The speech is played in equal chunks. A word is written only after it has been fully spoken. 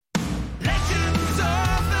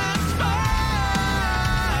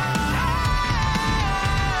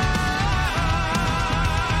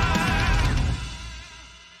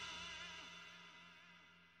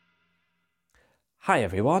Hi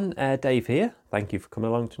everyone, Dave here. Thank you for coming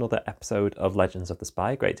along to another episode of Legends of the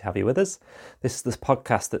Spy. Great to have you with us. This is this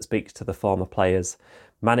podcast that speaks to the former players,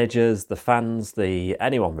 managers, the fans,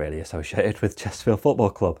 anyone really associated with Chesterfield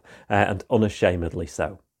Football Club, and unashamedly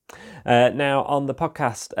so. Now, on the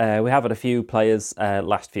podcast, we have had a few players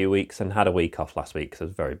last few weeks and had a week off last week because I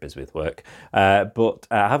was very busy with work. But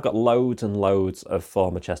I have got loads and loads of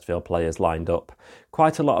former Chesterfield players lined up.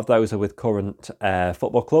 Quite a lot of those are with current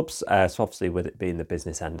football clubs. So obviously with it being the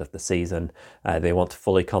business end of the season, they want to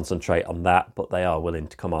fully concentrate on that, but they are willing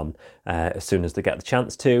to come on as soon as they get the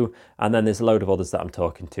chance to. And then there's a load of others that I'm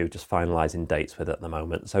talking to, just finalising dates with at the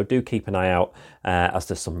moment. So do keep an eye out as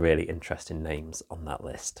there's some really interesting names on that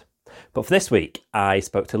list. But for this week, I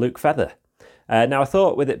spoke to Luke Feather. Now, I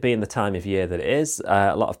thought with it being the time of year that it is,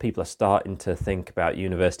 a lot of people are starting to think about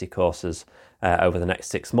university courses over the next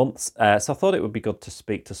 6 months. So I thought it would be good to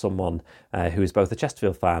speak to someone who is both a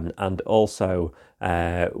Chesterfield fan and also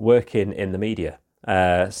working in the media.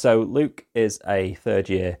 So Luke is a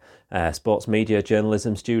third-year sports media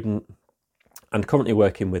journalism student and currently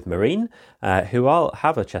working with Marine, who I'll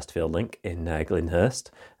have a Chesterfield link in Glyndhurst,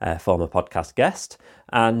 former podcast guest.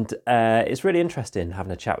 And it's really interesting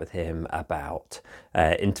having a chat with him about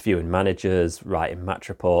interviewing managers, writing match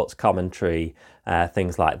reports, commentary,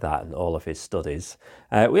 things like that, and all of his studies.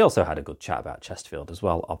 We also had a good chat about Chesterfield as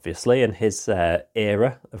well, obviously, and his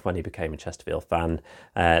era of when he became a Chesterfield fan,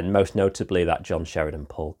 and most notably that John Sheridan,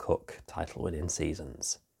 Paul Cook title-winning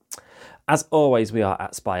seasons. As always, we are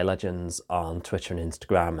at Spy Legends on Twitter and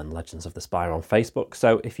Instagram and Legends of the Spy on Facebook.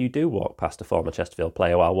 So if you do walk past a former Chesterfield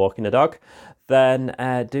player while walking a dog, then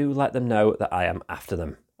do let them know that I am after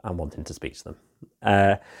them and wanting to speak to them.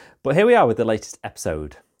 But here we are with the latest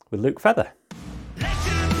episode with Luke Feather.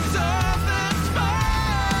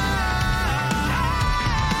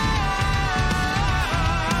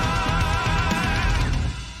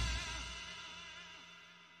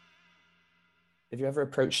 Have you ever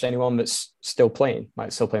approached anyone that's still playing,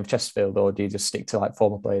 still playing for Chesterfield, or do you just stick to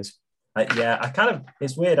former players?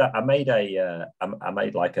 It's weird. I made an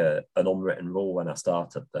unwritten rule when I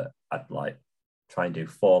started that I'd try and do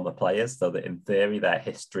former players, so that in theory their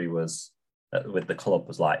history was with the club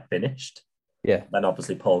was finished. Yeah. Then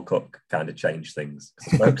obviously Paul Cook kind of changed things.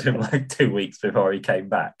 I spoke to him 2 weeks before he came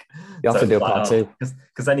back. You have to do a part two.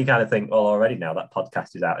 Because then you kind of think, well, already now that podcast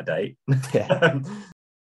is out of date. Yeah.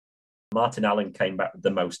 Martin Allen came back with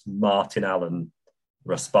the most Martin Allen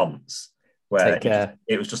response, where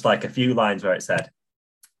it was just a few lines where it said,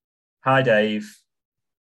 "Hi Dave,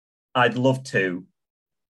 I'd love to,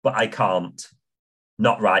 but I can't.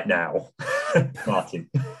 Not right now." Martin.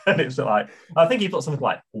 And it's I think he put something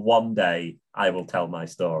like, "One day I will tell my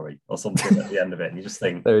story," or something at the end of it. And you just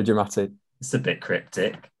think, very dramatic. It's a bit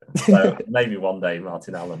cryptic. So maybe one day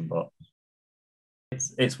Martin Allen, but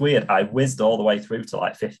it's weird. I whizzed all the way through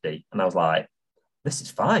to 50 and I was like, this is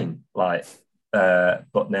fine. But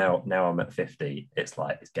now I'm at 50. It's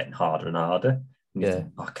it's getting harder and harder. And yeah.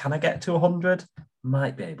 Think, can I get to 100?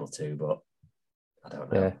 Might be able to, but I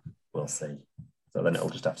don't know. Yeah. We'll see. So then it'll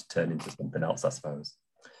just have to turn into something else, I suppose.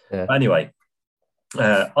 Yeah. But anyway,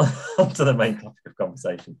 on to the main topic of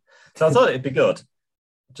conversation. So I thought it'd be good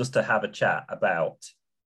just to have a chat about,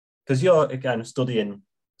 because you're again studying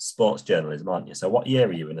sports journalism, aren't you? So what year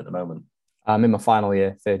are you in at the moment? I'm in my final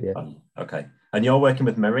year, third year. Okay. And you're working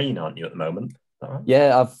with Marine, aren't you, at the moment? Is that right?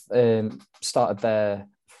 Yeah, I've started there,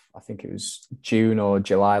 I think it was June or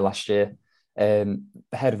July last year. The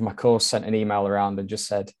head of my course sent an email around and just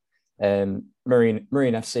said, Marine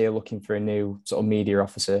FC are looking for a new sort of media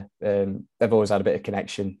officer. They've always had a bit of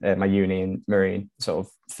connection, my uni and Marine, sort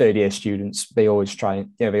of third year students. They always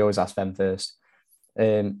they always ask them first.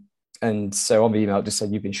 And so on the email, it just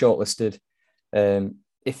said, you've been shortlisted.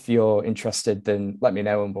 If you're interested, then let me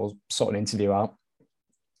know and we'll sort an interview out.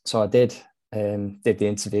 So I did the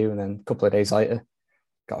interview, and then a couple of days later,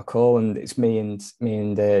 got a call, and it's me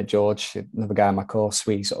and George, another guy in my course.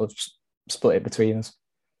 We sort of split it between us.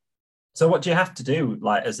 So what do you have to do,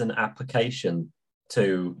 as an application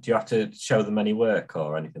do you have to show them any work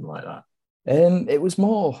or anything like that? It was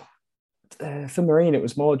more, for Marine, it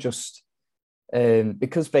was more just,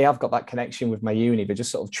 because they have got that connection with my uni, they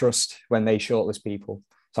just sort of trust when they shortlist people.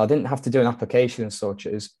 So I didn't have to do an application as such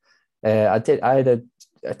as I had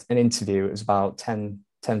an interview. It was about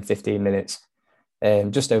 10-15 minutes,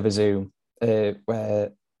 just over Zoom,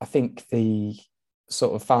 where I think the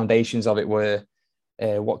sort of foundations of it were,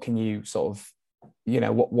 what can you sort of,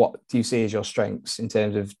 what do you see as your strengths in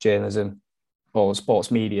terms of journalism or sports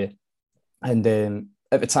media? And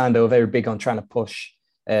at the time, they were very big on trying to push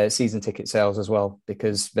season ticket sales as well,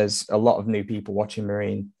 because there's a lot of new people watching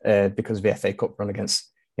Marine because of the FA Cup run against,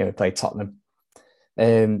 played Tottenham.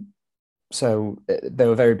 So they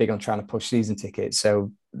were very big on trying to push season tickets.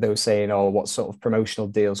 So they were saying, oh, what sort of promotional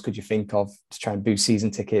deals could you think of to try and boost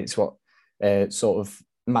season tickets? What sort of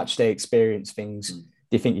match day experience things do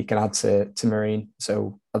you think you can add to Marine?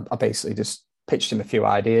 So I basically just pitched him a few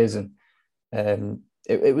ideas, and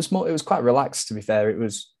it was quite relaxed, to be fair.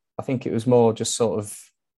 I think it was more just sort of,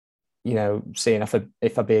 seeing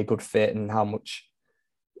if I'd be a good fit and how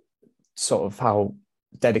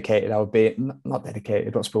dedicated I would be. Not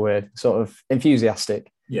dedicated, what's the word? Sort of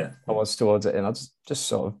enthusiastic. Yeah, I was towards it, and I just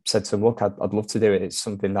sort of said to him, look, I'd love to do it. It's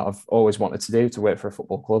something that I've always wanted to do, to work for a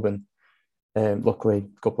football club. And luckily,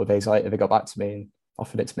 a couple of days later, they got back to me and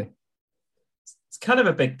offered it to me. It's kind of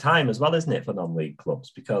a big time as well, isn't it, for non-league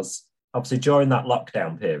clubs? Because obviously during that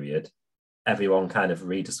lockdown period, everyone kind of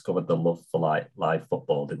rediscovered the love for like live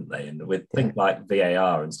football, didn't they? And with things like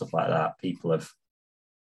VAR and stuff like that,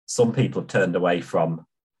 some people have turned away from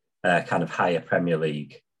kind of higher Premier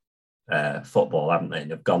League football, haven't they?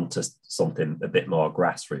 And have gone to something a bit more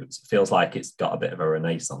grassroots. It feels like it's got a bit of a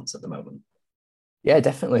renaissance at the moment. Yeah,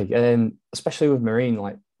 definitely. Especially with Marine,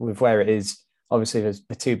 like with where it is. Obviously, there's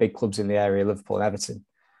the two big clubs in the area, Liverpool and Everton.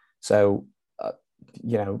 So,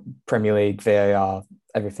 Premier League, VAR,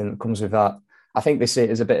 everything that comes with that. I think they see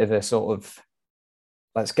it as a bit of a sort of,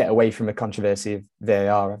 let's get away from the controversy of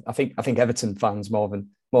VAR. I think Everton fans more than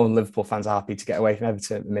Liverpool fans are happy to get away from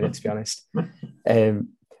Everton at the minute, to be honest.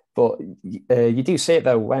 But you do see it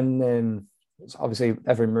though when obviously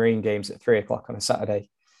every Marine game's at 3:00 on a Saturday.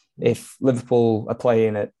 If Liverpool are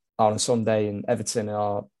playing on a Sunday and Everton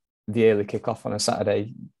are the early kick-off on a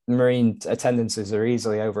Saturday, Marine attendances are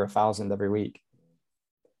easily over 1,000 every week.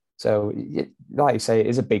 So, like you say, it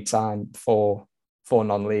is a big time for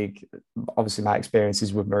non-league. Obviously, my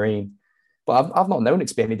experiences with Marine, but I've not known it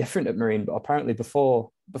to be any different at Marine. But apparently,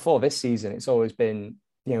 before this season, it's always been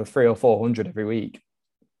 300 or 400 every week.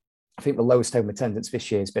 I think the lowest home attendance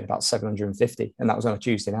this year has been about 750, and that was on a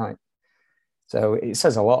Tuesday night. So it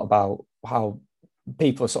says a lot about how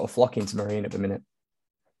people are sort of flocking to Marine at the minute.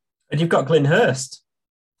 And you've got Glyn Hurst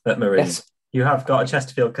at Marine. Yes. You have got a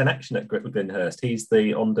Chesterfield connection at Glyn Hurst. He's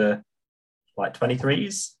the under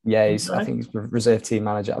 23s. Yeah, I think he's reserve team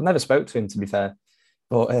manager. I've never spoke to him, to be fair,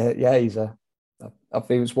 but he's I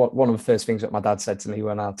think it was one of the first things that my dad said to me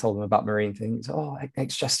when I told him about Marine things. Oh,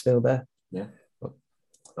 ex-Chesterfield there. Yeah.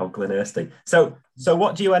 Glyn Hursty. So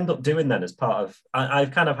what do you end up doing then as part of?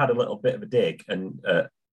 I've kind of had a little bit of a dig and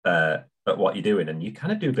at what you're doing, and you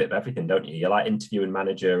kind of do a bit of everything, don't you? You're like interviewing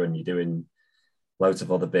manager, and you're doing loads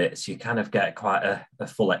of other bits. You kind of get quite a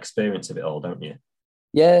full experience of it all, don't you?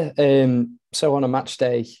 Yeah. So on a match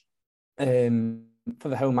day, for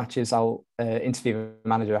the home matches, I'll interview the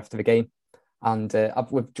manager after the game, and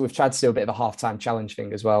we've tried to do a bit of a halftime challenge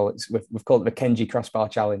thing as well. We've called it the Kenji Crossbar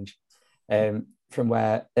Challenge. From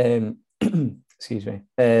where, excuse me,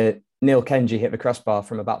 Neil Kenji hit the crossbar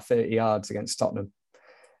from about 30 yards against Tottenham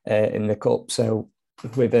in the Cup. So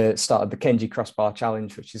we've started the Kenji Crossbar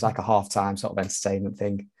Challenge, which is like a half-time sort of entertainment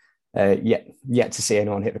thing. Yet to see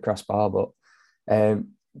anyone hit the crossbar. But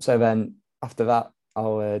so then after that,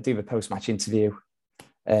 I'll do the post-match interview,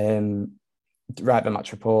 write the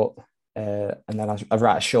match report, and then I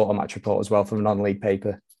write a shorter match report as well from a non-league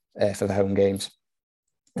paper for the home games.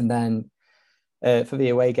 And then for the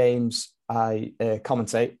away games, I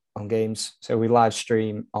commentate on games. So we live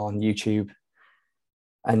stream on YouTube,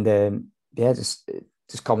 and just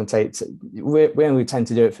commentate. We only tend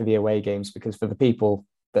to do it for the away games because for the people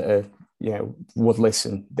that are would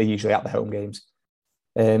listen, they're usually at the home games.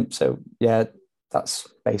 So yeah, that's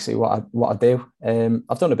basically what I do.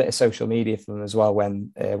 I've done a bit of social media for them as well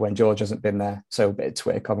when George hasn't been there. So a bit of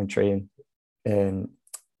Twitter commentary and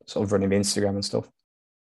sort of running the Instagram and stuff.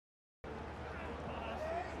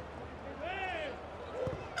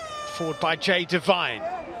 Forward by Jay Devine.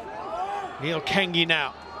 Neil Kengi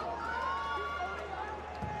now.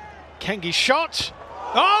 Kengi's shot.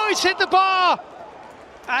 Oh, it's hit the bar!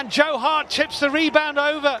 And Joe Hart tips the rebound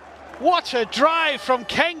over. What a drive from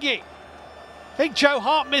Kengi. I think Joe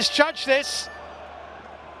Hart misjudged this.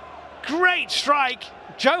 Great strike.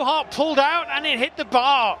 Joe Hart pulled out and it hit the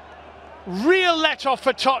bar. Real let off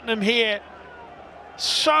for Tottenham here.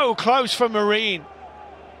 So close for Marine.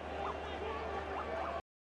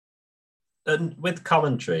 And with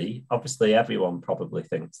commentary, obviously everyone probably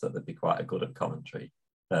thinks that they'd be quite good at commentary.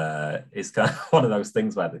 It's kind of one of those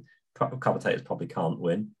things where the commentators probably can't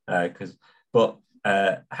win. But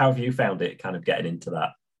how have you found it kind of getting into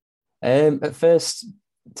that? At first,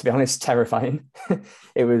 to be honest, terrifying.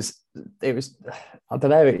 It was I don't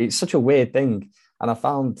know, it's such a weird thing. And I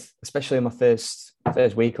found, especially in my first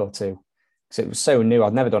week or two, because it was so new,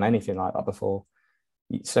 I'd never done anything like that before.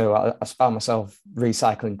 So I found myself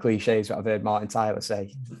recycling cliches that I've heard Martin Tyler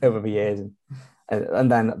say over the years.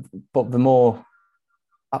 And then, but the more,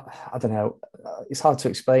 I don't know, it's hard to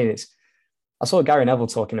explain. I saw Gary Neville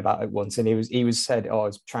talking about it once, and he was said, "Oh, I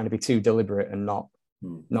was trying to be too deliberate and not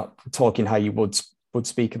talking how you would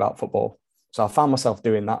speak about football." So I found myself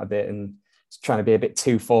doing that a bit and trying to be a bit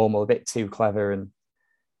too formal, a bit too clever. And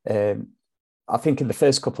I think in the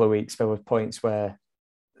first couple of weeks there were points where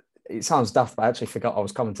it sounds daft, but I actually forgot I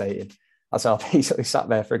was commentating. So I basically sat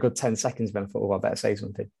there for a good 10 seconds when I thought, "Oh, I better say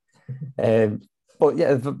something." But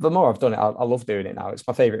yeah, the more I've done it, I love doing it now. It's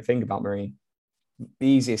my favourite thing about Marine. The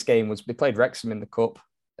easiest game was we played Wrexham in the cup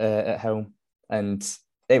at home, and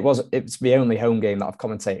it's the only home game that I've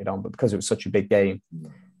commentated on, but because it was such a big game,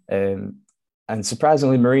 and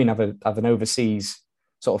surprisingly, Marine have an overseas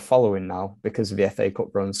sort of following now because of the FA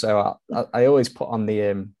Cup run. So I always put on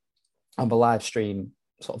the live stream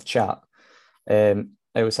sort of chat. They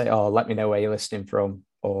would say, "Oh, let me know where you're listening from,"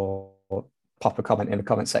 or pop a comment in the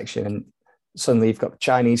comment section, and suddenly you've got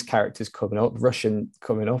Chinese characters coming up, Russian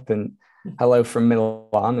coming up, and hello from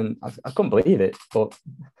Milan, and I couldn't believe it. But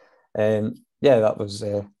yeah, that was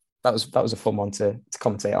a fun one to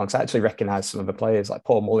commentate on, because I actually recognised some of the players, like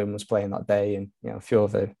Paul Mullin was playing that day, and a few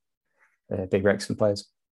other big Wrexham players.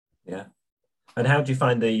 Yeah. And how do you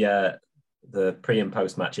find the pre and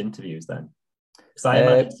post match interviews then? Because I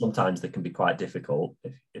imagine sometimes they can be quite difficult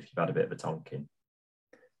if you've had a bit of a tonking.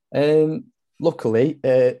 Luckily,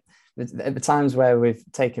 at the times where we've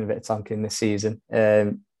taken a bit of tonking this season,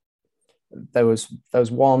 there was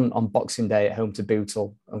one on Boxing Day at home to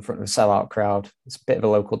Bootle in front of a sellout crowd. It's a bit of a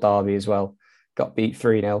local derby as well. Got beat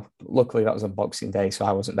 3-0. Luckily, that was on Boxing Day, so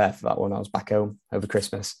I wasn't there for that one. I was back home over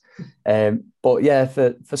Christmas. But yeah,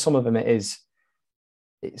 for some of them, it's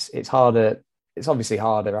harder. It's obviously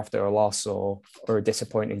harder after a loss or a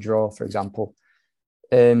disappointing draw, for example.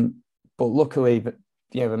 But luckily,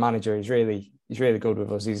 the manager is really good with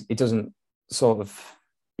us. He doesn't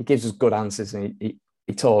he gives us good answers, and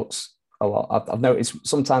he talks a lot. I've noticed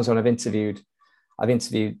sometimes when I've interviewed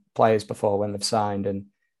players before when they've signed and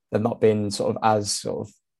they've not been as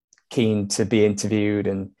keen to be interviewed,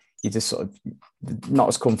 and you're just not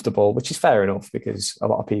as comfortable, which is fair enough because a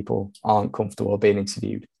lot of people aren't comfortable being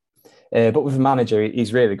interviewed. But with the manager,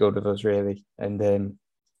 he's really good with us, really, and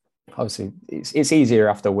obviously it's easier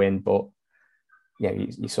after a win, but yeah,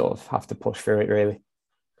 you sort of have to push through it, really.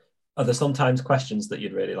 Are there sometimes questions that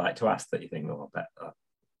you'd really like to ask that you think, "Oh, I bet that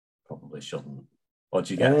probably shouldn't"? Or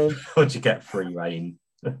do you get free rein?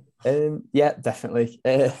 Yeah, definitely.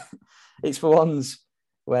 It's for ones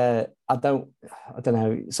where I don't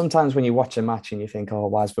know. Sometimes when you watch a match and you think, "Oh,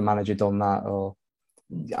 why has the manager done that?" Or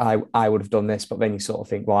I would have done this, but then you sort of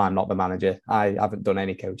think, "Well, I'm not the manager. I haven't done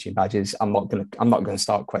any coaching badges. I'm not gonna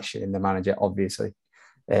start questioning the manager, obviously,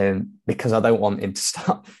 because I don't want him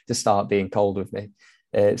to start being cold with me."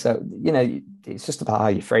 So it's just about how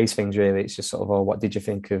you phrase things, really. It's just sort of, "Oh, what did you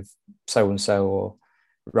think of so and so?" Or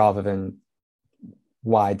rather than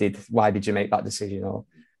why did you make that decision? Or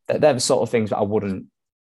they're the sort of things that I wouldn't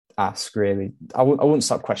ask, really. I wouldn't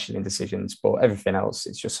start questioning decisions, but everything else,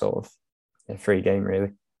 it's just sort of a free game,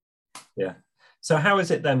 really. Yeah. So how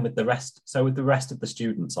is it then with the rest? So with the rest of the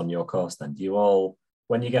students on your course, then do you all,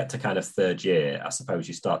 when you get to kind of third year, I suppose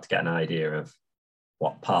you start to get an idea of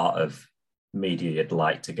what part of media you'd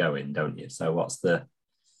like to go in, don't you? So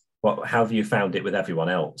how have you found it with everyone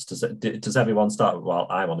else? Does everyone start, "Well,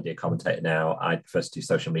 I want to be a commentator now. I prefer to do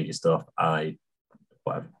social media stuff.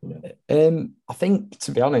 Whatever." I think,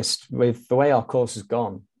 to be honest, with the way our course has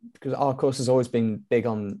gone, because our course has always been big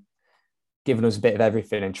on giving us a bit of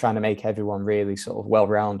everything and trying to make everyone really sort of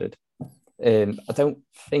well-rounded. I don't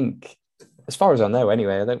think, as far as I know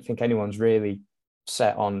anyway, I don't think anyone's really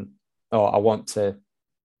set on, "Oh, I want to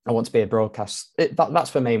be a broadcast."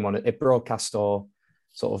 That's the main one, a broadcast or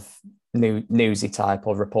sort of newsy type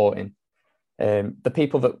of reporting. The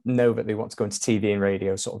people that know that they want to go into TV and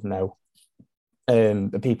radio sort of know.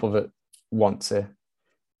 The people that want to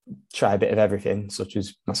try a bit of everything, such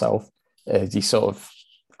as myself, you sort of,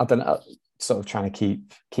 I don't know, sort of trying to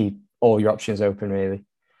keep all your options open, really.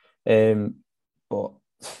 But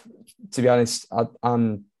to be honest,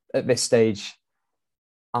 I'm at this stage,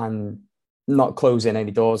 I'm not closing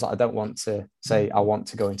any doors. I don't want to say I want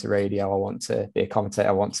to go into radio, I want to be a commentator,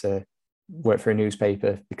 I want to work for a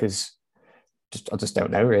newspaper, because I just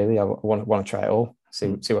don't know, really. I want to try it all,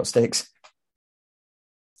 see what sticks.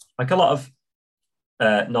 Like a lot of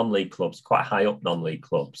non-league clubs, quite high up non-league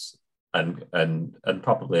clubs, and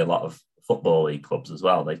probably a lot of football league clubs as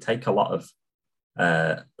well. They take a lot of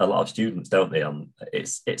students, don't they?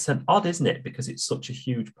 It's an odd, isn't it? Because it's such a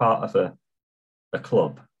huge part of a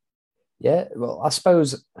club. Yeah, well, I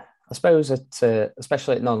suppose that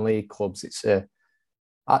especially at non-league clubs,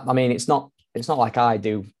 I mean, it's not like I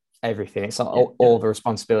do everything. It's not all the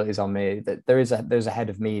responsibilities on me. That there's a head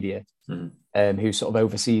of media who sort of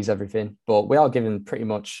oversees everything. But we are given pretty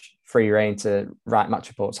much free rein to write match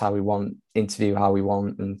reports how we want, interview how we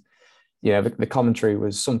want, and the commentary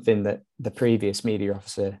was something that the previous media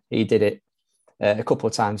officer, he did it a couple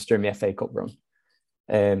of times during the FA Cup run,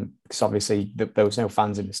 because obviously there was no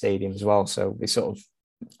fans in the stadium as well. So it sort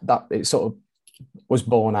of was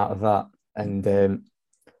born out of that, and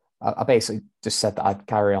I basically just said that I'd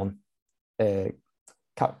carry it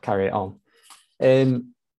on.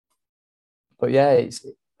 But yeah,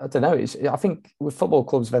 I don't know. I think with football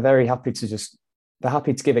clubs, they're happy to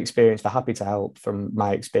give experience. They're happy to help, from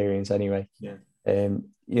my experience anyway. Yeah. I've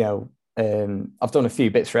done a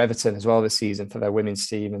few bits for Everton as well this season for their women's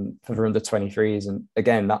team and for their under-23s. And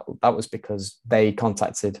again, that was because they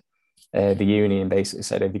contacted the uni and basically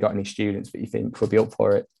said, have you got any students that you think would be up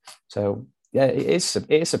for it? So yeah, it is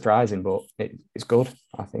surprising, but it's good,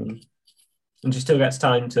 I think. And you still get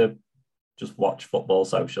time to just watch football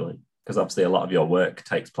socially, because obviously a lot of your work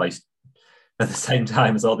takes place at the same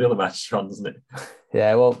time as all the other matches are on, doesn't it?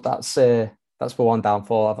 Yeah, well, that's the one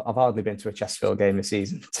downfall. I've hardly been to a Chesterfield game this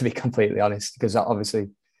season, to be completely honest, because obviously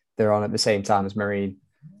they're on at the same time as Marine,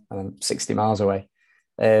 and I'm 60 miles away.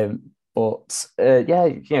 Yeah, the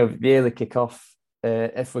early kickoff.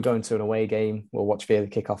 If we're going to an away game, we'll watch the early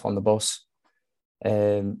kickoff on the bus,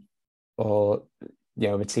 or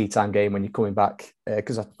the tea time game when you're coming back,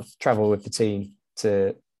 because I travel with the team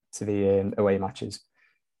to the away matches,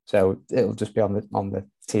 so it'll just be on the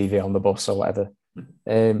TV on the bus or whatever.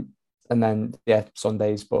 And then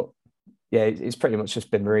Sundays. But yeah, it's pretty much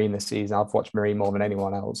just been Marine this season. I've watched Marine more than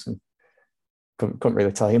anyone else, and couldn't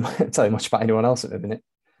really tell you much about anyone else at the minute.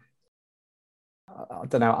 I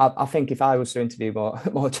don't know. I think if I was to interview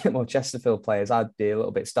more Chesterfield players, I'd be a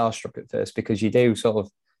little bit starstruck at first, because you do sort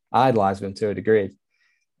of idolise them to a degree.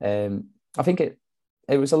 I think it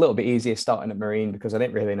was a little bit easier starting at Marine because I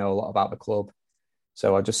didn't really know a lot about the club.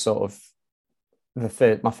 So I just sort of,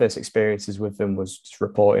 my first experiences with them was just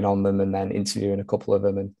reporting on them and then interviewing a couple of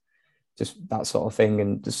them and just that sort of thing,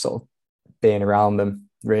 and just sort of being around them.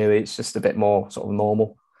 Really, it's just a bit more sort of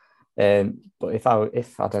normal. But if I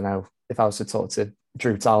was to talk to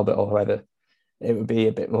Drew Talbot or whoever, it would be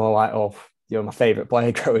a bit more like, oh, you're my favourite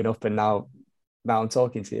player growing up, and now I'm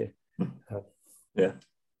talking to you. Yeah,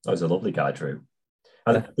 that was a lovely guy, Drew.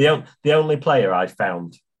 And the only player I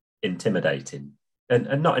found intimidating,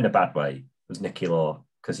 and not in a bad way, was Nicky Law,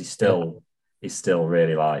 because he's still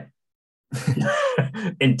really like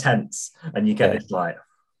intense, and you get this like.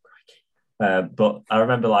 But I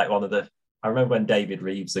remember when David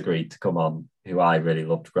Reeves agreed to come on, who I really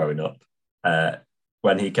loved growing up.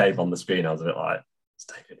 When he came on the screen, I was a bit like, it's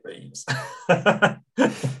David Reeves.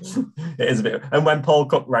 It is a bit. And when Paul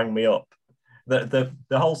Cook rang me up, the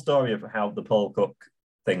whole story of how the Paul Cook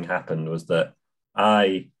thing happened was that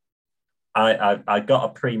I got a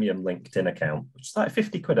premium LinkedIn account, which is like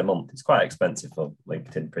 50 quid a month. It's quite expensive for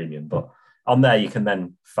LinkedIn Premium, but on there you can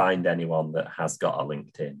then find anyone that has got a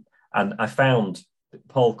LinkedIn. And I found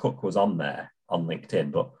Paul Cook was on there on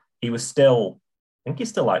LinkedIn, but I think he's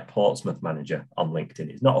still like Portsmouth manager on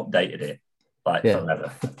LinkedIn. He's not updated it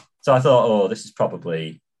forever. So I thought, he's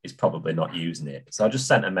probably not using it. So I just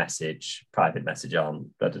sent a private message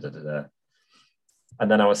on, and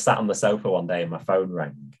then I was sat on the sofa one day and my phone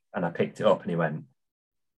rang and I picked it up and he went,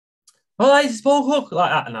 "Oh, it's Paul Cook,"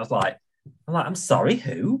 like that. And I was like, I'm sorry,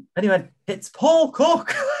 who? And he went, "It's Paul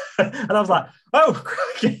Cook." And I was like, "Oh,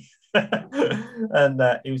 crikey." And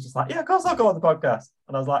he was just like, "Yeah, of course I'll go on the podcast."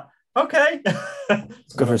 And I was like, "Okay."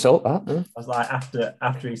 Good result, that. Yeah. I was like,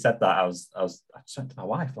 after he said that, I just went to my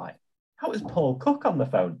wife like, "How is Paul Cook on the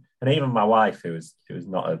phone?" And even my wife, who was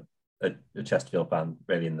not a Chesterfield fan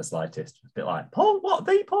really in the slightest, was a bit like, "Paul, what,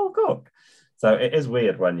 the Paul Cook?" So it is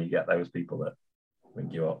weird when you get those people that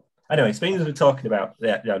ring you up. Anyway, speaking as we're talking about,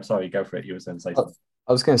 I'm sorry, go for it. You were saying something.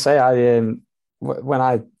 I was going to say, when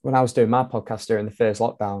I was doing my podcast during the first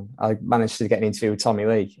lockdown, I managed to get an interview with Tommy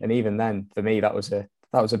Lee, and even then, for me, that was a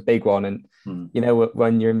big one. And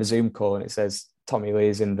when you're in the Zoom call and it says Tommy Lee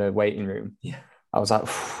is in the waiting room, I was like,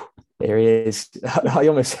 here he is.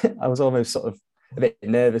 I was almost sort of a bit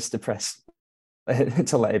nervous to press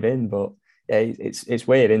to let him in, but yeah, it's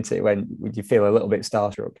weird, isn't it, when you feel a little bit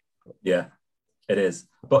starstruck? Yeah, it is.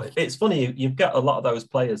 But it's funny, you've got a lot of those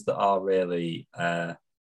players that are really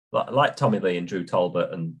like Tommy Lee and Drew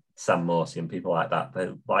Talbot and Sam Morsey and people like that,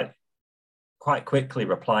 they're like quite quickly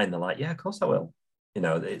replying. They're like, yeah, of course I will. You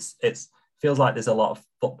know, it's feels like there's a lot of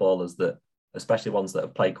footballers that, especially ones that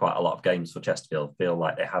have played quite a lot of games for Chesterfield, feel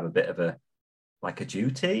like they have a bit of a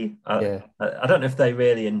duty. I don't know if they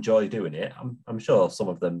really enjoy doing it. I'm sure some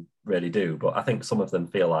of them really do, but I think some of them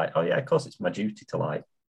feel like, oh yeah, of course it's my duty to like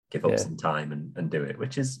give up some time and do it,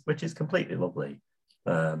 which is completely lovely.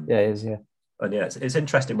 It is, yeah. And yeah, it's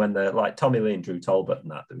interesting when they're like Tommy Lee and Drew Talbot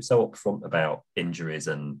and that, they were so upfront about injuries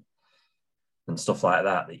and stuff like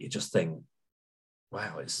that you just think,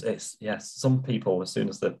 wow, it's yes, some people, as soon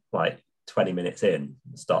as they're like 20 minutes in,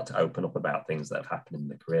 start to open up about things that have happened in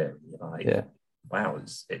the career. And you're like, wow,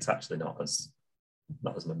 it's actually not as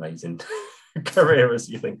an amazing career as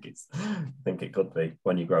you think it could be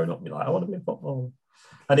when you're growing up and you're like, I want to be a footballer.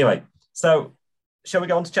 Anyway, so shall we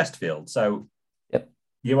go on to Chesterfield? So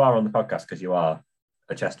you are on the podcast because you are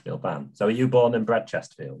a Chesterfield fan. So are you born and bred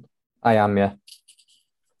Chesterfield? I am, yeah.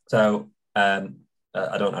 So I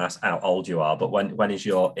don't ask how old you are, but when is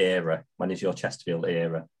your era? When is your Chesterfield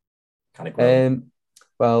era kind of growing?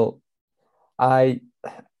 Well, I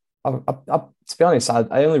to be honest,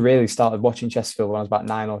 I only really started watching Chesterfield when I was about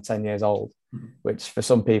 9 or 10 years old, which for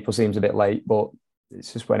some people seems a bit late, but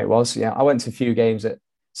it's just when it was. Yeah, I went to a few games at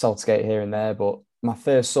Saltergate here and there, but my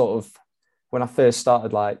first when I first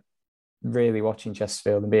started like really watching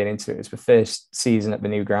Chesterfield and being into it was the first season at the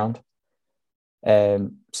new ground.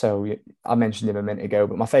 So I mentioned him a minute ago,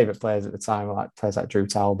 but my favourite players at the time were like players like Drew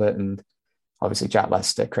Talbot and obviously Jack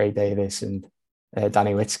Lester, Craig Davis and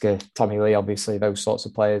Danny Whitaker, Tommy Lee, obviously those sorts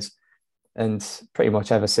of players. And pretty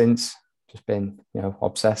much ever since, just been,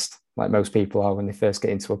 obsessed like most people are when they first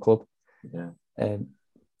get into a club. Yeah.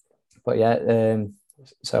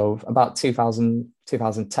 So about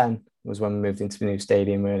 2010 was when we moved into the new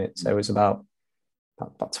stadium, weren't it? So it was about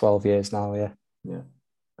 12 years now, yeah. Yeah.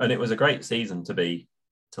 And it was a great season to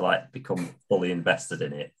become fully invested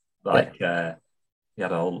in it. You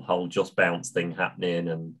had a whole Just Bounce thing happening,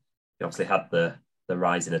 and you obviously had the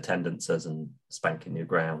rise in attendances and spanking new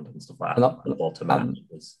ground and stuff like that.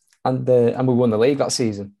 And we won the league that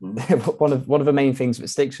season. one of the main things that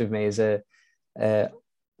sticks with me is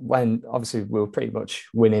when obviously we were pretty much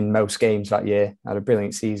winning most games that year, had a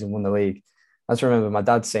brilliant season, won the league. I just remember my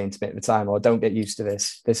dad saying to me at the time, "Oh, don't get used to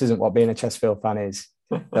this. This isn't what being a Chesterfield fan is.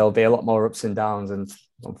 There'll be a lot more ups and downs." And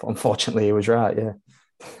unfortunately, he was right. Yeah.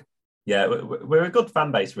 Yeah, we're a good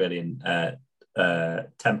fan base, really, in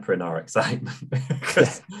tempering our excitement.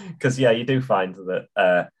 Because you do find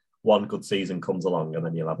that one good season comes along and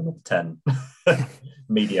then you'll have another 10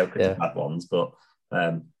 mediocre to bad ones. But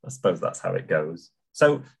I suppose that's how it goes.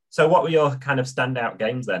 So what were your kind of standout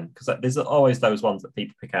games then? Because there's always those ones that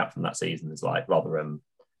people pick out from that season. There's like Rotherham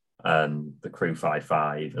and the Crew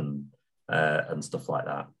 5-5 and stuff like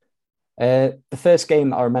that. The first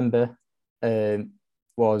game I remember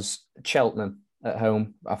was Cheltenham at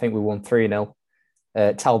home. I think we won 3-0.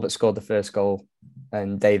 Talbot scored the first goal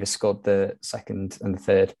and Davis scored the second and the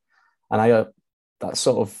third. And that's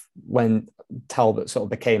sort of when Talbot sort of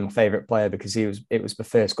became my favourite player, because it was the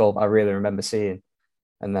first goal that I really remember seeing.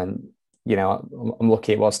 And then, I'm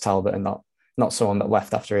lucky it was Talbot and not someone that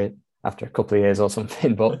left after a couple of years or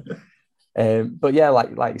something. But yeah,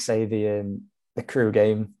 like you say, the Crew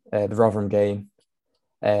game, the Rotherham game,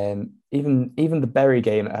 even the Bury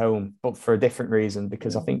game at home, but for a different reason,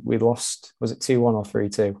 because I think we lost, was it 2-1 or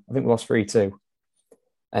 3-2? I think we lost 3-2.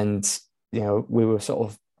 And, we were sort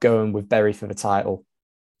of going with Bury for the title.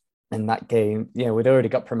 And that game, we'd already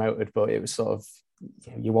got promoted, but it was sort of,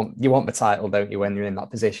 you want the title, don't you, when you're in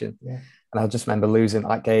that position? Yeah. And I just remember losing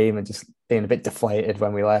that game and just being a bit deflated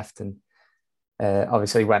when we left. And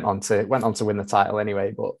obviously went on to win the title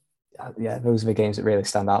anyway. But yeah, those are the games that really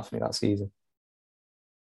stand out for me that season.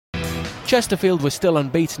 Chesterfield were still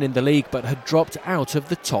unbeaten in the league but had dropped out of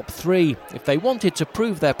the top 3. If they wanted to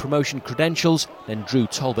prove their promotion credentials, then Drew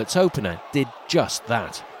Talbot's opener did just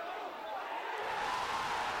that.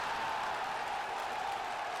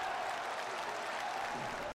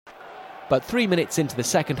 But 3 minutes into the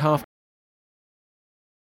second half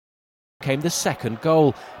came the second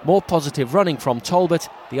goal. More positive running from Talbot,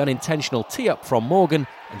 the unintentional tee-up from Morgan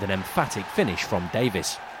and an emphatic finish from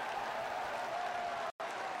Davis.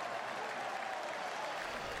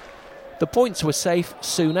 The points were safe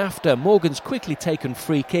soon after. Morgan's quickly taken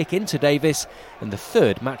free kick into Davis, and the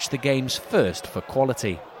third matched the game's first for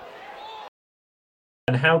quality.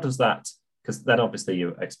 And how does that, because then obviously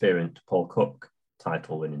you experienced Paul Cook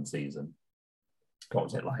title winning season. What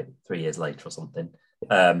was it, like 3 years later or something?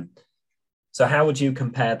 So how would you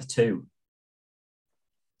compare the two?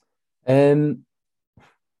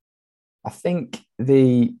 I think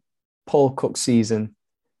the Paul Cook season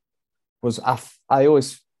was, I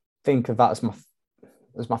always think of that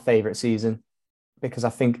as my favourite season, because I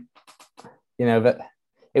think, that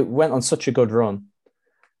it went on such a good run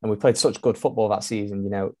and we played such good football that season.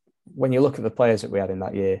 When you look at the players that we had in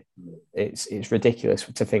that year, it's ridiculous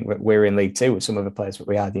to think that we're in League Two with some of the players that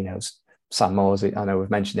we had. Sam Morsey, I know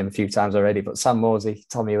we've mentioned him a few times already, but Sam Morsey,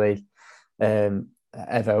 Tommy Lee, Evo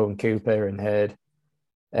and Cooper and Hurd,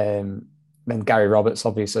 then Gary Roberts,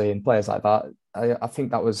 obviously, and players like that. I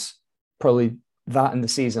think that was probably that, and the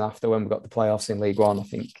season after when we got the playoffs in League One. I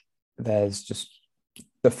think there's just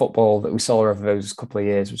the football that we saw over those couple of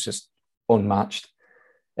years was just unmatched.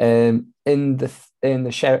 In the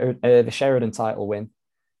Sheridan title win,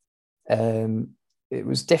 it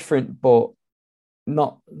was different, but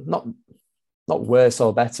not worse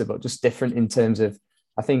or better, but just different in terms of,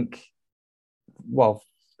 I think, well,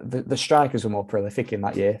 the strikers were more prolific in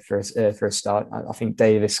that year for a start. I think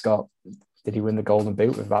Davis did he win the Golden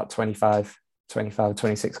Boot with about 25,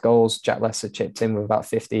 26 goals? Jack Lester chipped in with about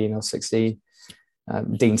 15 or 16.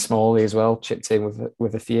 Dean Smalley as well chipped in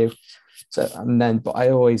with a few. So, but I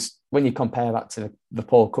always, when you compare that to the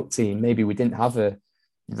Paul Cook team, maybe we didn't have a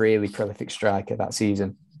really prolific striker that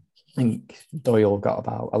season. I think Doyle got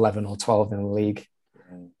about 11 or 12 in the league.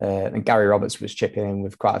 And Gary Roberts was chipping in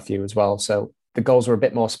with quite a few as well. So the goals were a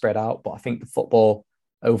bit more spread out, but I think the football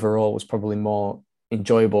overall was probably more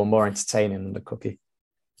enjoyable, more entertaining under Cookie.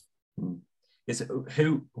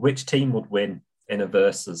 Which team would win in a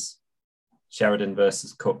versus Sheridan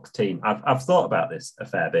versus Cook team? I've thought about this a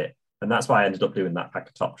fair bit, and that's why I ended up doing that pack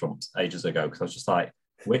of top trumps ages ago, because I was just like,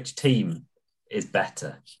 which team is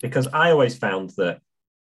better? Because I always found that,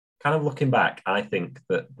 kind of looking back, I think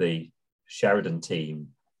that the Sheridan team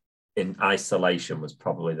in isolation was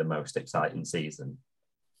probably the most exciting season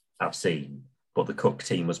I've seen, but the Cook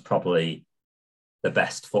team was probably the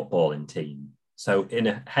best footballing team. So in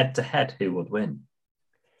a head-to-head, who would win?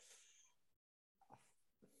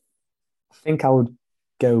 I think I would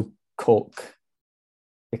go Cook,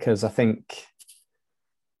 because I think,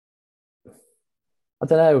 I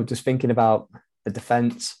don't know, just thinking about the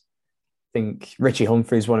defence, I think Richie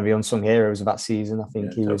Humphrey is one of the unsung heroes of that season. I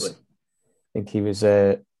think he was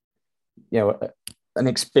an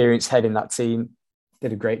experienced head in that team,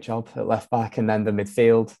 did a great job at left back, and then the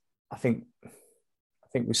midfield. I think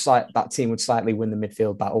that team would slightly win the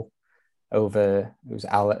midfield battle over, it was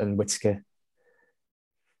Allett and Whittaker.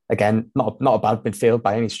 Again, not a bad midfield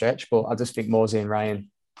by any stretch, but I just think Morsey and Ryan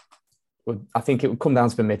I think it would come down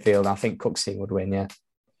to the midfield, and I think Cook's team would win, yeah.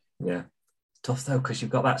 Yeah. Tough though, because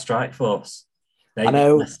you've got that strike force. I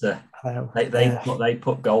know. Leicester, they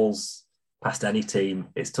put goals past any team.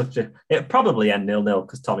 It's tough to. It'd probably end 0-0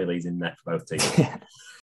 because Tommy Lee's in net for both teams.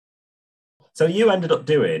 So you ended up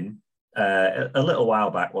doing a little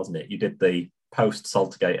while back, wasn't it? You did the post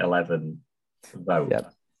Saltergate 11 vote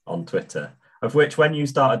on Twitter, of which when I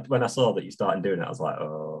saw that you started doing it, I was like,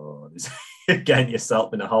 oh, getting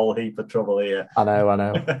yourself in a whole heap of trouble here. I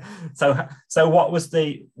know. So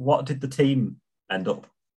what did the team end up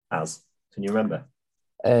as? Can you remember?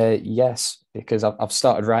 Yes, because I've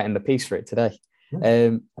started writing the piece for it today.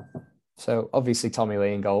 So obviously Tommy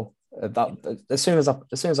Lee in goal. As soon as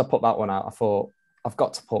I put that one out, I thought I've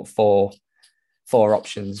got to put four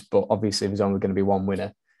options, but obviously there's only going to be one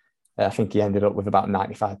winner. I think he ended up with about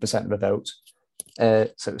 95% of the votes.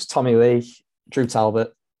 So it was Tommy Lee, Drew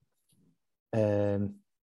Talbot,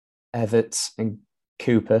 Everett and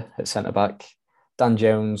Cooper at centre back, Dan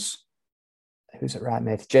Jones, who's at right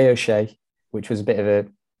mid, Jay O'Shea, which was a bit of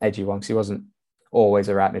an edgy one because he wasn't always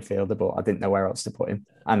a right midfielder, but I didn't know where else to put him,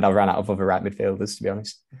 and I ran out of other right midfielders, to be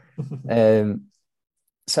honest.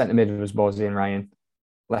 Centre mid was Morsey and Ryan,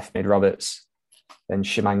 left mid Roberts, then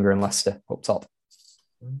Shimanga and Lester up top.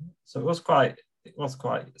 So it was quite.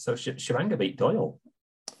 So Shimanga beat Doyle.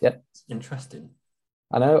 Yep, it's interesting.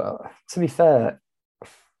 I know. To be fair,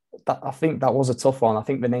 I think that was a tough one. I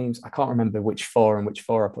think the names, I can't remember which four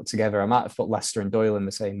I put together. I might have put Lester and Doyle in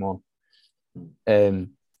the same one.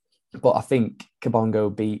 But I think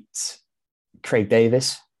Kabongo beat Craig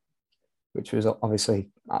Davis, which was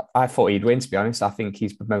obviously, I thought he'd win, to be honest. I think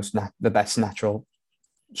he's the best natural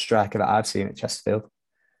striker that I've seen at Chesterfield.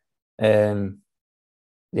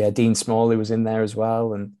 Dean Smalley was in there as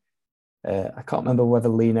well. And I can't remember whether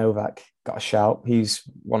Lee Novak got a shout. He's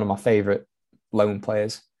one of my favourite loan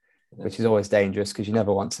players, which is always dangerous because you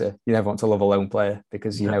never want to love a lone player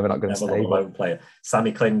because you're never not going to stay. Love a lone player.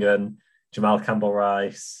 Sammy Clingan, Jamal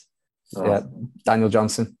Campbell-Rice, Daniel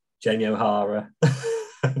Johnson, Jamie O'Hara,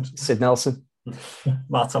 Sid Nelson,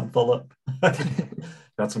 Martin Fulop.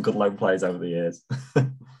 Had some good loan players over the years.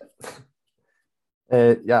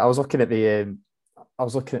 Yeah, I was looking at the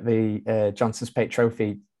Johnson Spate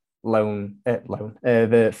Trophy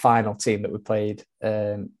the final team that we played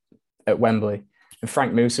at Wembley, and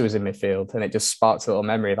Frank Musa was in midfield, and it just sparked a little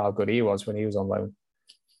memory of how good he was when he was on loan.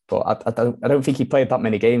 But I don't think he played that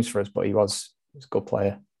many games for us, but he was a good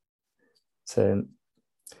player. So,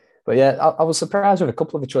 but yeah, I was surprised with a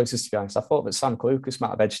couple of the choices, to be honest. I thought that Sam Clucas might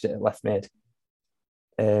have edged it at left mid.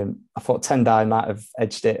 I thought Tendai might have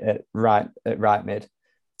edged it at right mid.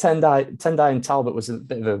 Tendai and Talbot was a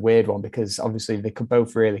bit of a weird one because obviously they could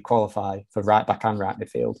both really qualify for right back and right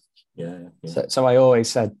midfield. Yeah. So I always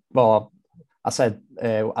said, as I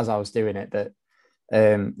was doing it, that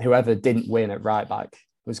whoever didn't win at right back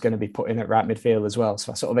was going to be put in at right midfield as well.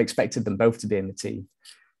 So I sort of expected them both to be in the team.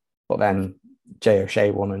 But then Jay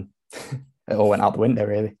O'Shea won and it all went out the window,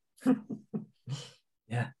 really.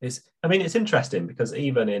 Yeah, it's interesting because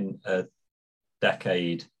even in a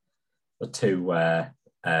decade or two where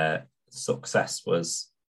success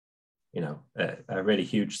was, a really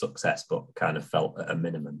huge success, but kind of felt at a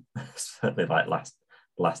minimum, certainly like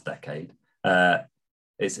last decade.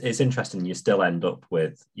 It's interesting. You can still end up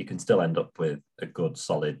with a good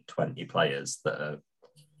solid 20 players that are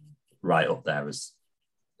right up there as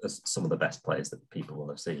some of the best players that people will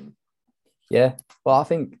have seen. Yeah, well, I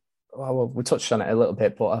think we touched on it a little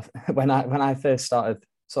bit, but when I first started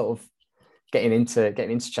sort of getting into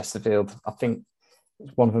Chesterfield, I think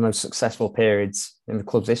it's one of the most successful periods in the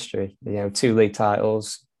club's history. 2 league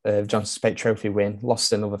titles, Johnson Spate Trophy win,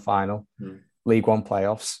 lost another final, League One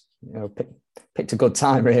playoffs. Picked a good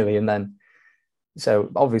time really, and then so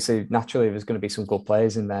obviously naturally there's going to be some good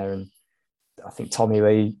players in there, and I think Tommy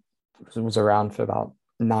Lee was around for about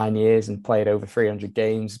 9 years and played over 300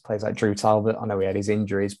 games. Players like Drew Talbot, I know he had his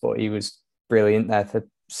injuries, but he was brilliant there for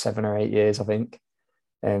 7 or 8 years, I think.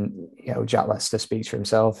 And Jack Lester speaks for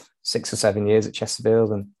himself, 6 or 7 years at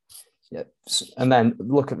Chesterfield, and then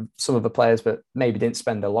look at some of the players that maybe didn't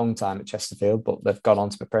spend a long time at Chesterfield, but they've gone on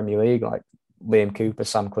to the Premier League, like Liam Cooper,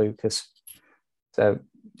 Sam Clucas. So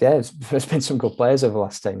yeah, there's been some good players over the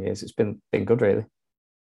last 10 years. It's been good, really.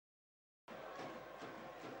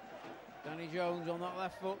 Danny Jones on that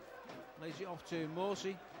left foot, lays it off to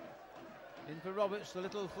Morsey. In for Roberts, the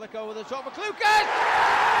little flick over the top of Clucas!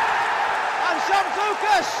 And Sam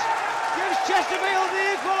Clucas gives Chesterfield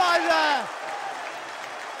the equaliser.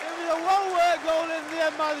 It was a well-worked goal in the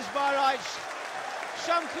end by the Spireites.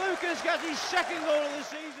 Sam Clucas gets his second goal of the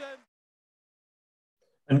season.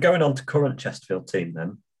 And going on to current Chesterfield team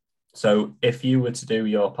then. So if you were to do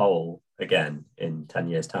your poll again in 10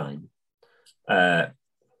 years' time,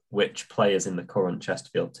 which players in the current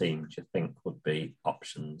Chesterfield team do you think would be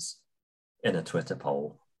options in a Twitter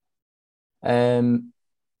poll?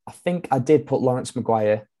 I think I did put Lawrence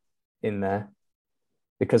Maguire in there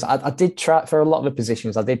because I did try for a lot of the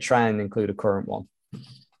positions. I did try and include a current one.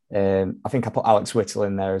 I think I put Alex Whittle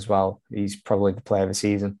in there as well. He's probably the player of the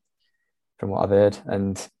season from what I've heard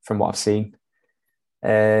and from what I've seen.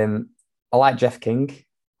 I like Jeff King.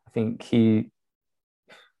 I think he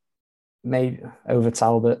may over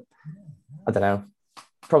Talbot. I don't know.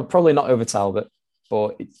 Probably not over Talbot,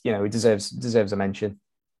 but he deserves a mention.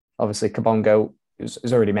 Obviously, Kabongo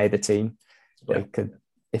has already made the team. But he could,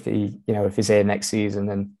 if he's here next season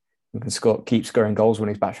and he can keep scoring goals when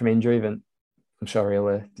he's back from injury, then I'm sure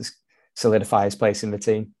he'll just solidify his place in the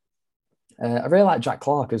team. I really like Jack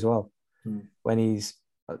Clark as well. When he's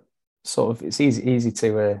it's easy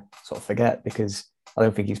to sort of forget because I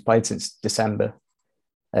don't think he's played since December.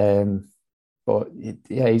 But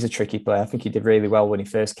he's a tricky player. I think he did really well when he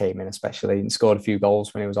first came in, especially, and scored a few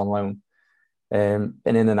goals when he was on loan. Been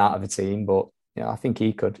in and out of the team, but I think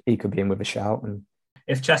he could be in with a shout. And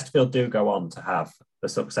if Chesterfield do go on to have a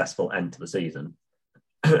successful end to the season,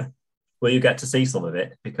 will you get to see some of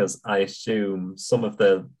it? Because I assume some of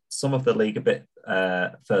the league a bit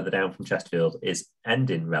further down from Chesterfield is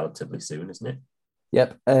ending relatively soon, isn't it?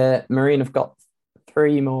 Yep. Marine have got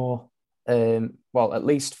 3 more, at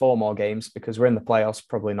least 4 more games because we're in the playoffs,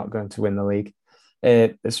 probably not going to win the league.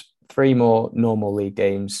 There's 3 more normal league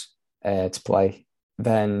games to play.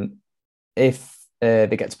 Then if they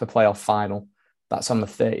get to the playoff final, that's on the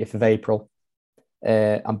 30th of April.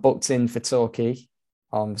 I'm booked in for Torquay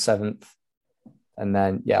on the 7th. And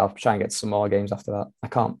then, I'll try and get some more games after that. I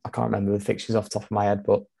can't remember the fixtures off the top of my head,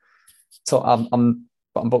 but I'm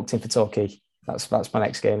booked in for Torquay. That's my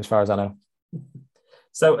next game as far as I know.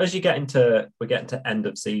 So as we get into end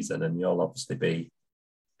of season, and you'll obviously be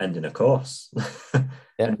ending a course,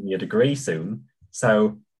 ending your degree soon.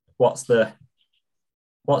 So what's the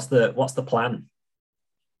plan?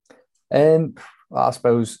 Well, I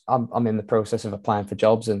suppose I'm in the process of applying for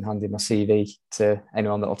jobs and handing my CV to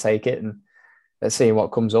anyone that will take it, and seeing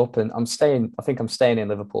what comes up. And I think I'm staying in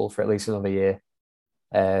Liverpool for at least another year.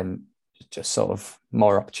 Just sort of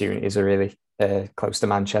more opportunities are really close to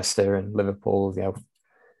Manchester and Liverpool,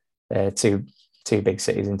 two big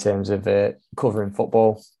cities in terms of covering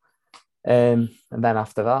football. And then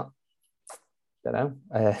after that, I don't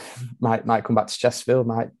know, might come back to Chesterfield,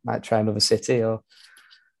 might try another city, or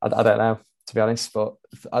I don't know, to be honest. But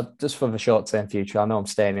just for the short-term future, I know I'm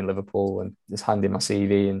staying in Liverpool and just handing my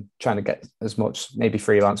CV and trying to get as much, maybe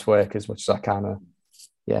freelance work as much as I can.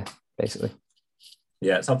 Basically.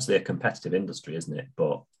 Yeah, it's obviously a competitive industry, isn't it?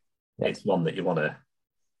 But it's one that you want to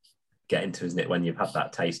get into, isn't it? When you've had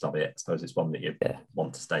that taste of it, I suppose it's one that you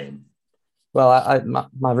want to stay in. Well,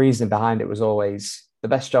 my reasoning behind it was always the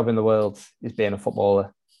best job in the world is being a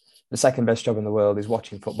footballer. The second best job in the world is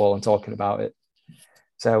watching football and talking about it.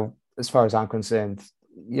 So as far as I'm concerned,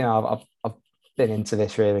 I've been into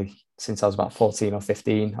this really since I was about 14 or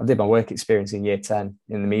 15. I did my work experience in year 10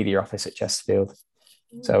 in the media office at Chesterfield.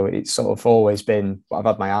 So it's sort of always been what I've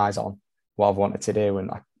had my eyes on, what I've wanted to do,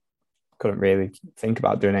 and I couldn't really think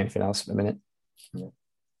about doing anything else at the minute. Yeah.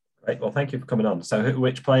 Great. Well, thank you for coming on. So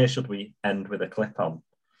which player should we end with a clip on?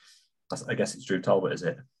 I guess it's Drew Talbot, is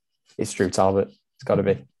it? It's Drew Talbot. It's got to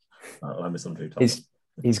be. I'll end with some Drew Talbot.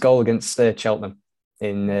 His goal against Cheltenham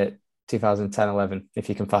in 2010-11, if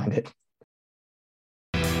you can find it.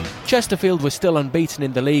 Chesterfield were still unbeaten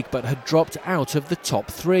in the league but had dropped out of the top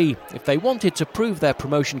 3. If they wanted to prove their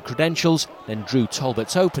promotion credentials, then Drew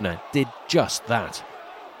Talbot's opener did just that.